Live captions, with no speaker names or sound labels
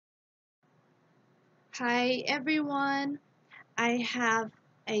Hi everyone, I have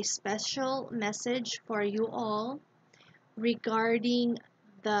a special message for you all regarding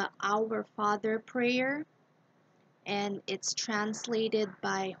the Our Father prayer, and it's translated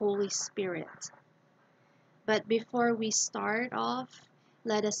by Holy Spirit. But before we start off,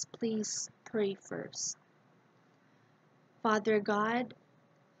 let us please pray first. Father God,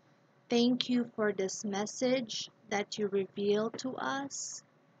 thank you for this message that you reveal to us.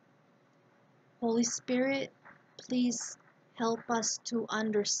 Holy Spirit, please help us to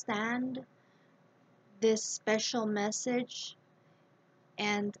understand this special message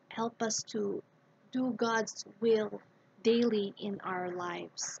and help us to do God's will daily in our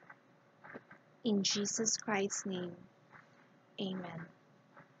lives. In Jesus Christ's name, amen.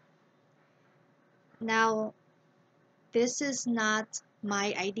 Now, this is not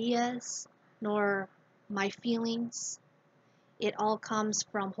my ideas nor my feelings. It all comes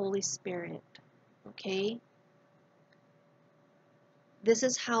from Holy Spirit, okay? This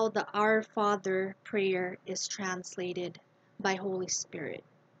is how the Our Father prayer is translated by Holy Spirit.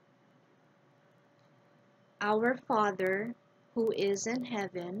 Our Father, who is in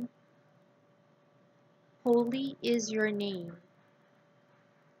heaven, holy is your name.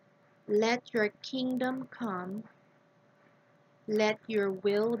 Let your kingdom come. Let your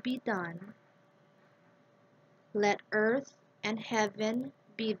will be done. Let earth and heaven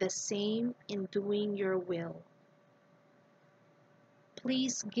be the same in doing your will.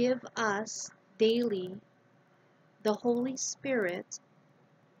 Please give us daily the Holy Spirit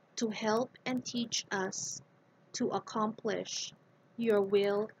to help and teach us to accomplish your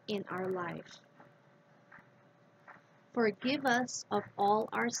will in our life. Forgive us of all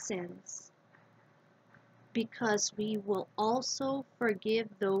our sins, because we will also forgive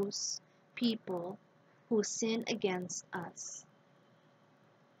those people who sin against us.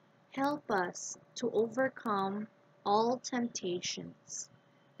 Help us to overcome all temptations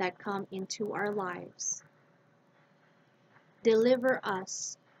that come into our lives. Deliver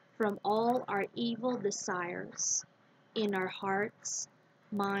us from all our evil desires in our hearts,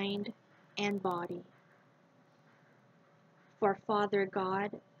 mind, and body. For Father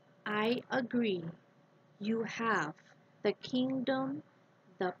God, I agree you have the kingdom,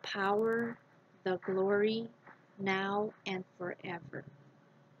 the power, the glory, now and forever.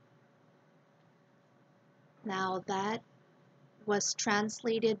 Now that was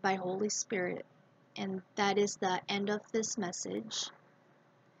translated by Holy Spirit, and that is the end of this message.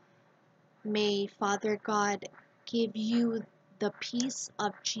 May Father God give you the peace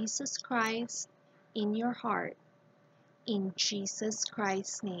of Jesus Christ in your heart. In Jesus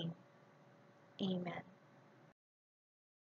Christ's name, amen.